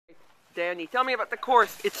Danny, tell me about the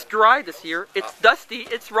course. It's dry this year. It's dusty.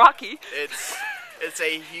 It's rocky. It's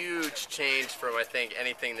a huge change from, I think,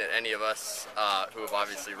 anything that any of us who have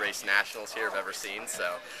obviously raced nationals here have ever seen.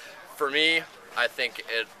 So for me, I think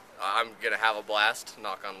I'm gonna have a blast.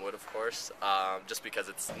 Knock on wood, of course. Just because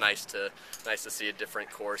it's nice to see a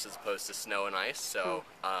different course as opposed to snow and ice. So.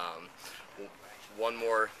 One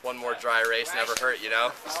more dry race never hurt, you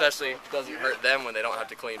know? Especially doesn't hurt them when they don't have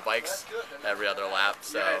to clean bikes every other lap,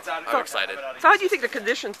 so I'm excited. So how do you think the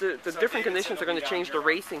conditions, the different conditions are going to change the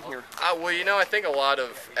racing here? Well, you know, I think a lot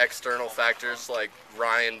of external factors like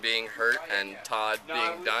Ryan being hurt and Todd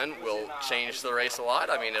being done will change the race a lot.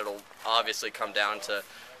 I mean, it'll obviously come down to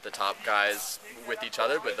the top guys with each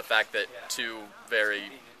other, but the fact that two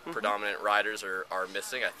very predominant riders are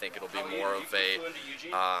missing, I think it'll be more of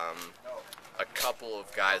a couple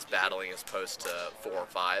of guys battling as opposed to 4 or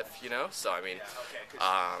 5, you know? So, I mean,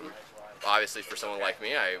 obviously for someone like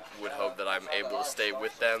me, I would hope that I'm able to stay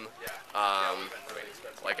with them,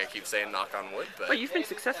 like I keep saying, knock on wood. But you've been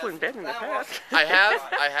successful in bed in the past. I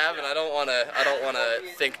have, and I don't want to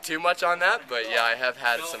think too much on that, but yeah, I have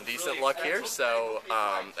had some decent luck here, so,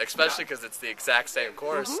 especially because it's the exact same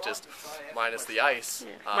course, just minus the ice.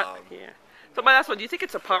 Yeah. So my last one, do you think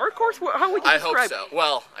it's a power course? How would you describe it? I hope so.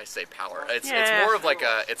 Well, I say power. It's more of like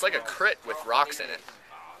it's like a crit with rocks in it.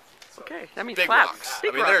 Okay, that means big flat. rocks.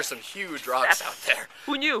 I mean, there are some huge rocks out there.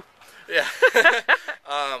 Who knew? Yeah.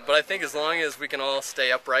 But I think as long as we can all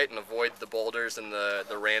stay upright and avoid the boulders and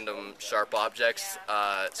the random sharp objects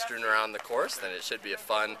strewn around the course, then it should be a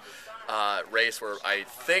fun race where I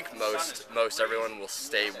think most everyone will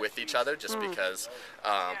stay with each other, just because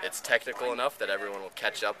it's technical enough that everyone will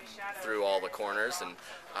catch up through all the corners, and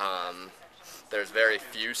there's very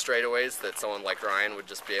few straightaways that someone like Ryan would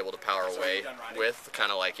just be able to power away with, kind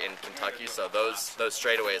of like in Kentucky. So those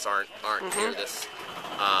straightaways aren't here this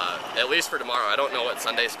at least for tomorrow. I don't know what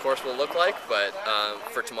Sunday's course will look like, but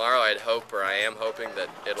for tomorrow I am hoping that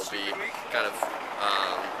it'll be kind of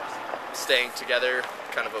staying together,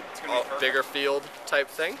 kind of a bigger field type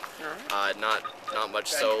thing, not much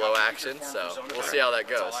solo action, so we'll see how that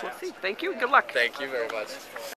goes. We'll see. Thank you. Good luck. Thank you very much.